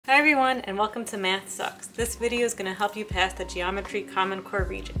Hi everyone, and welcome to MathSux. This video is going to help you pass the Geometry Common Core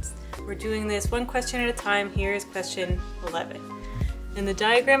Regents. We're doing this one question at a time. Here is question 11. In the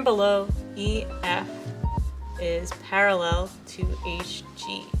diagram below, EF is parallel to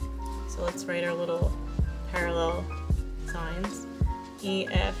HG. So let's write our little parallel signs.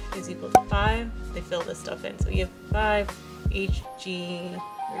 EF is equal to 5. They fill this stuff in. So we have 5, HG,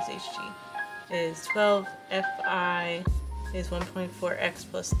 where's HG? Is 12, Fi is 1.4x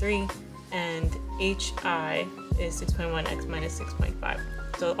plus 3, and HI is 6.1x minus 6.5.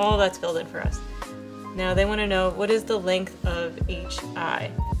 So all of that's filled in for us. Now they want to know what is the length of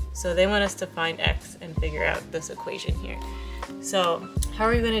HI. So they want us to find x and figure out this equation here. So how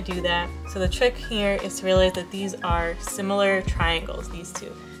are we going to do that? So the trick here is to realize that these are similar triangles, these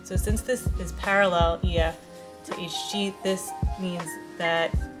two. So since this is parallel EF to HG, this means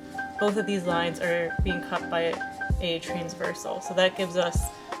that both of these lines are being cut by a transversal. So that gives us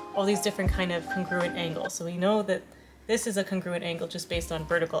all these different kind of congruent angles. So we know that this is a congruent angle just based on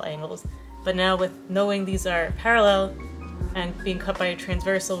vertical angles. But now with knowing these are parallel and being cut by a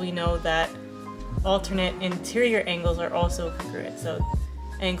transversal, we know that alternate interior angles are also congruent. So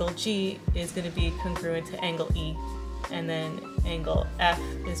angle G is going to be congruent to angle E, and then angle F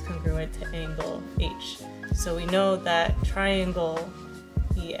is congruent to angle H. So we know that triangle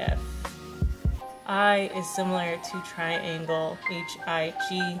EF I is similar to triangle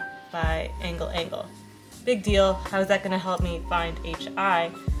HIG by angle. Big deal. How is that going to help me find HI?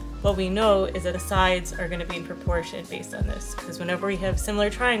 What we know is that the sides are going to be in proportion based on this, because whenever we have similar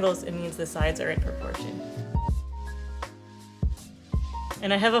triangles, it means the sides are in proportion.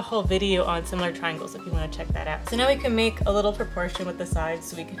 And I have a whole video on similar triangles if you want to check that out. So now we can make a little proportion with the sides,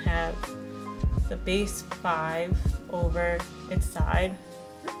 so we can have the base 5 over its side,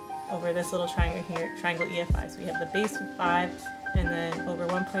 over this little triangle here, triangle EFI. So we have the base of 5 and then over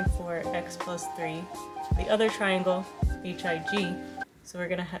 1.4x plus 3, the other triangle, HIG. So we're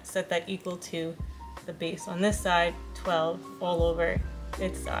going to set that equal to the base on this side, 12, all over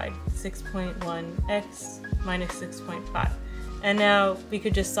its side, 6.1x minus 6.5. And now we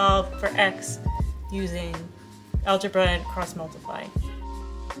could just solve for x using algebra and cross multiplying.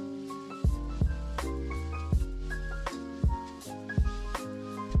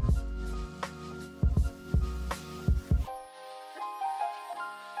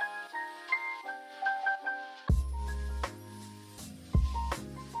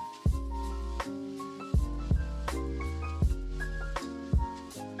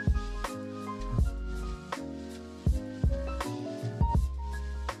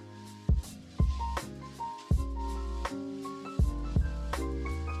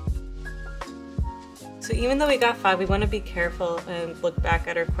 So even though we got 5, we want to be careful and look back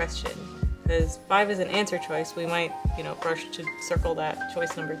at our question, because 5 is an answer choice. We might, rush to circle that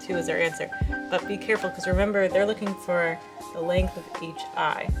choice number 2 as our answer. But be careful, because remember, they're looking for the length of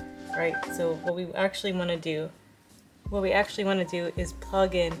HI, right? So what we actually want to do is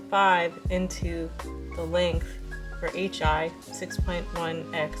plug in 5 into the length for HI,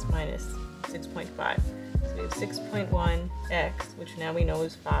 6.1x minus 6.5. So we have 6.1x, which now we know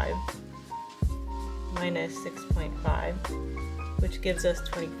is 5, minus 6.5, which gives us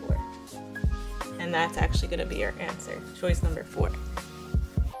 24. And that's actually going to be our answer, choice number 4.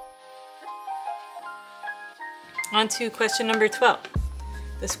 On to question number 12.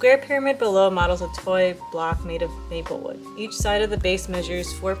 The square pyramid below models a toy block made of maple wood. Each side of the base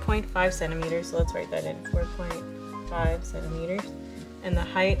measures 4.5 centimeters, so let's write that in, 4.5 centimeters. And the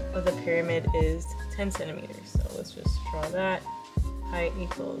height of the pyramid is 10 centimeters. So let's just draw that. Height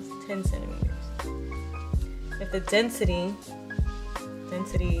equals 10 centimeters. If the density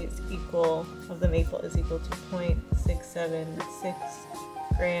is equal of the maple is equal to 0.676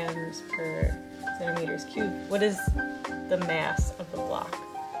 grams per centimeters cubed, what is the mass of the block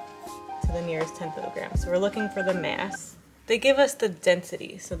to the nearest tenth of a gram? So we're looking for the mass. They give us the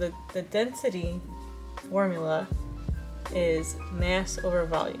density. So the density formula is mass over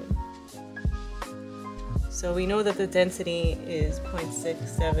volume. So we know that the density is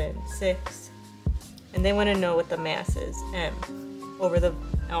 0.676. And they want to know what the mass is, m,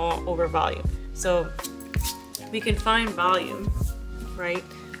 over volume. So we can find volume, right?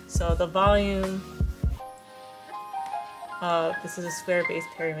 So the volume of, this is a square base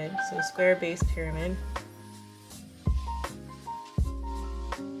pyramid, so a square base pyramid.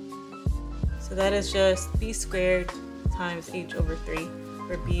 So that is just b squared times h over 3,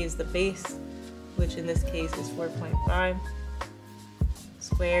 where b is the base, which in this case is 4.5.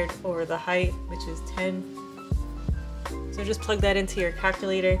 Squared over the height, which is 10. So just plug that into your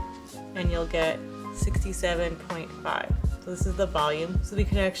calculator and you'll get 67.5. So this is the volume. So we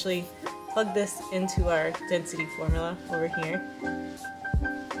can actually plug this into our density formula over here.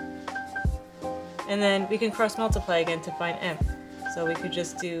 And then we can cross multiply again to find M. So we could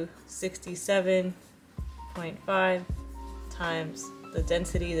just do 67.5 times the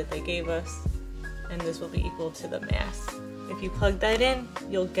density that they gave us, and this will be equal to the mass. If you plug that in,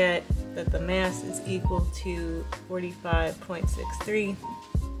 you'll get that the mass is equal to 45.63.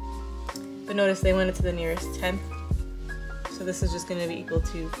 But notice they went it to the nearest tenth, so this is just going to be equal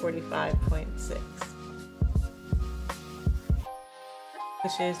to 45.6,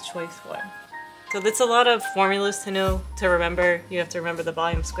 which is choice 1. So that's a lot of formulas to know, to remember. You have to remember the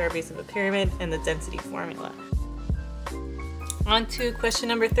volume square base of a pyramid and the density formula. On to question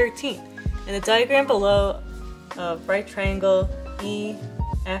number 13. In the diagram below of right triangle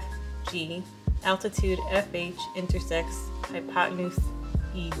EFG, altitude FH intersects hypotenuse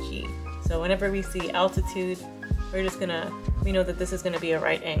EG. So whenever we see altitude, we know that this is gonna be a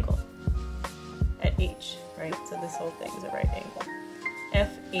right angle at H, right? So this whole thing is a right angle.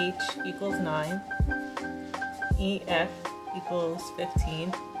 FH equals 9, EF equals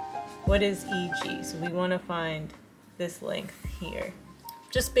 15. What is EG? So we wanna find this length here.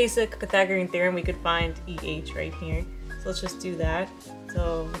 Just basic Pythagorean theorem, we could find EH right here. So let's just do that.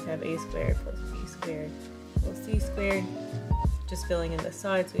 So we have a squared plus b squared equals c squared. Just filling in the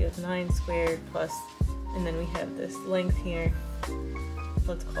sides, we have 9 squared plus, and then we have this length here.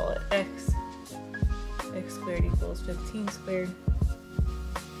 Let's call it x. X squared equals 15 squared.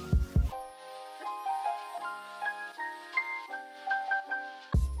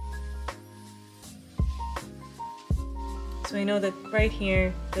 So we know that right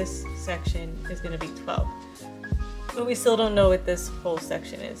here, this section is going to be 12. But we still don't know what this whole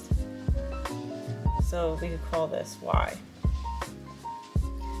section is. So we could call this y.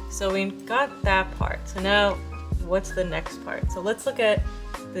 So we got that part. So now, what's the next part? So let's look at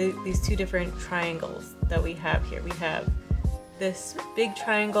these two different triangles that we have here. We have this big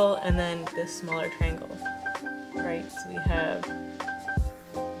triangle and then this smaller triangle, right? So we have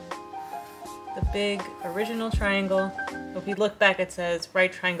the big original triangle. If we look back, it says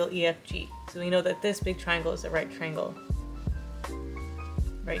right triangle EFG. So we know that this big triangle is a right triangle.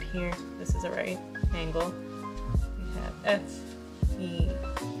 Right here, this is a right angle. We have F, E,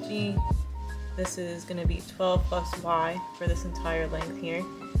 G. This is going to be 12 plus y for this entire length here.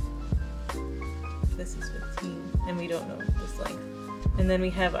 This is 15, and we don't know this length. And then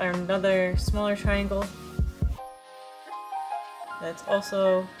we have our another smaller triangle. That's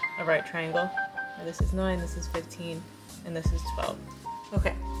also a right triangle. This is 9, this is 15, and this is 12.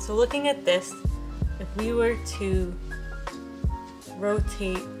 Okay, so looking at this, if we were to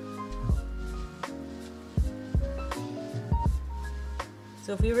rotate,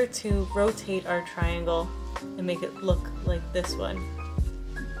 our triangle and make it look like this one,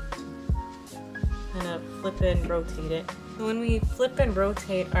 kind of flip and rotate it. So when we flip and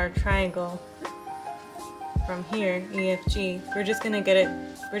rotate our triangle from here, EFG, we're just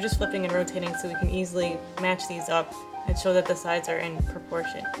flipping and rotating so we can easily match these up and show that the sides are in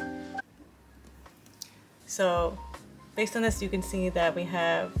proportion. So based on this, you can see that we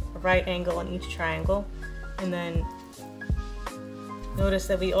have a right angle in each triangle, and then notice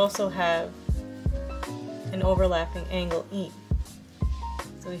that we also have an overlapping angle E.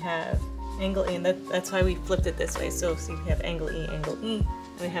 So we have angle E, and that's why we flipped it this way. So see, we have angle E, and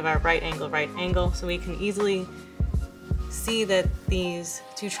we have our right angle. So we can easily see that these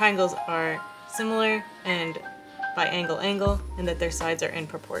two triangles are similar and by angle, and that their sides are in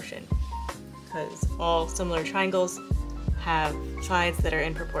proportion, because all similar triangles have sides that are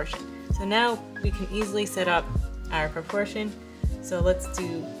in proportion. So now we can easily set up our proportion. So let's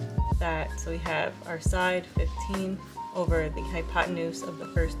do that. So we have our side 15 over the hypotenuse of the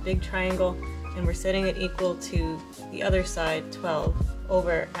first big triangle, and we're setting it equal to the other side 12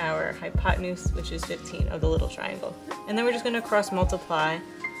 over our hypotenuse, which is 15 of the little triangle. And then we're just going to cross multiply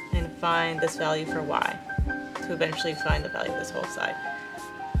and find this value for y to eventually find the value of this whole side.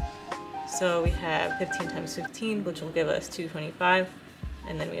 So we have 15 times 15, which will give us 225,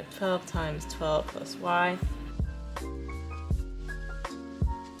 and then we have 12 times 12 plus y.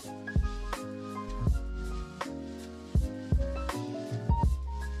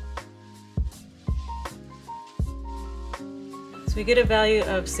 So we get a value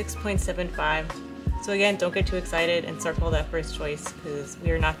of 6.75. So again, don't get too excited and circle that first choice, because we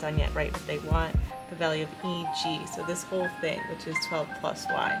are not done yet, right? But they want the value of EG, so this whole thing, which is 12 plus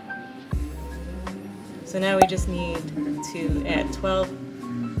y. So now we just need to add 12,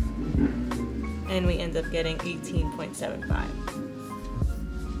 and we end up getting 18.75,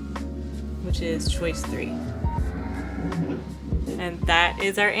 which is choice 3. And that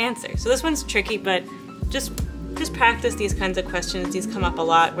is our answer. So this one's tricky, but just practice these kinds of questions. These come up a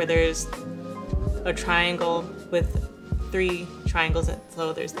lot where there's a triangle with 3 triangles.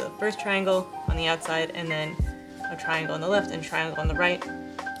 So there's the first triangle on the outside, and then a triangle on the left and a triangle on the right.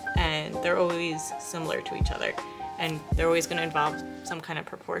 And they're always similar to each other. And they're always going to involve some kind of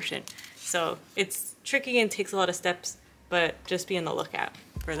proportion. So it's tricky and takes a lot of steps, but just be on the lookout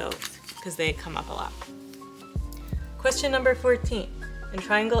for those because they come up a lot. Question number 14. In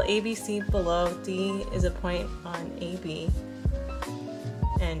triangle ABC below, D is a point on AB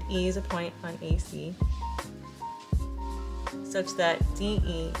and E is a point on AC, such that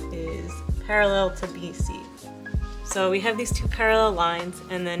DE is parallel to BC. So we have these 2 parallel lines,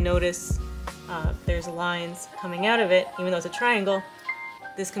 and then notice there's lines coming out of it. Even though it's a triangle,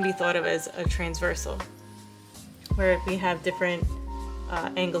 this can be thought of as a transversal, where we have different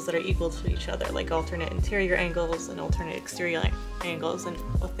angles that are equal to each other, like alternate interior angles and alternate exterior angles and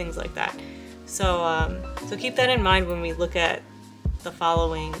things like that. So, so keep that in mind when we look at the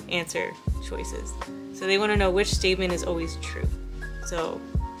following answer choices. So they want to know which statement is always true. So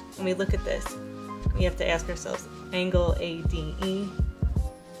when we look at this, we have to ask ourselves, angle ADE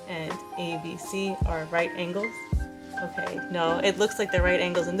and ABC are right angles? Okay, no, it looks like they're right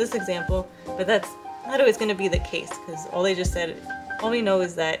angles in this example, but that's not always going to be the case, because all they just said, all we know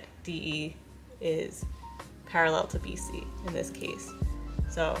is that DE is parallel to BC in this case.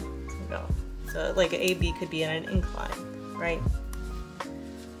 So, no. So like AB could be in an incline, right?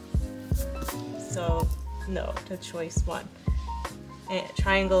 So, no to choice 1.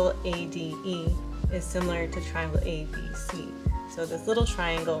 Triangle ADE is similar to triangle ABC. So this little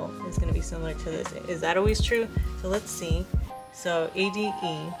triangle is going to be similar to this. Is that always true? So let's see. So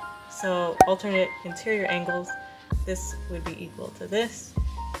ADE, so alternate interior angles, this would be equal to this,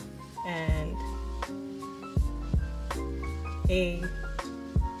 and ADE,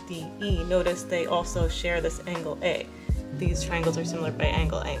 notice they also share this angle A. These triangles are similar by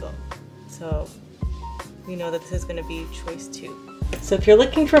angle. So we know that this is going to be choice 2. So if you're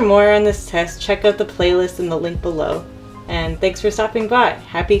looking for more on this test, check out the playlist in the link below. And thanks for stopping by.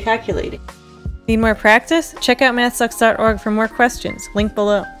 Happy calculating. Need more practice? Check out MathSux.org for more questions. Link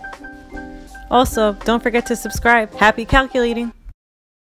below. Also, don't forget to subscribe. Happy calculating!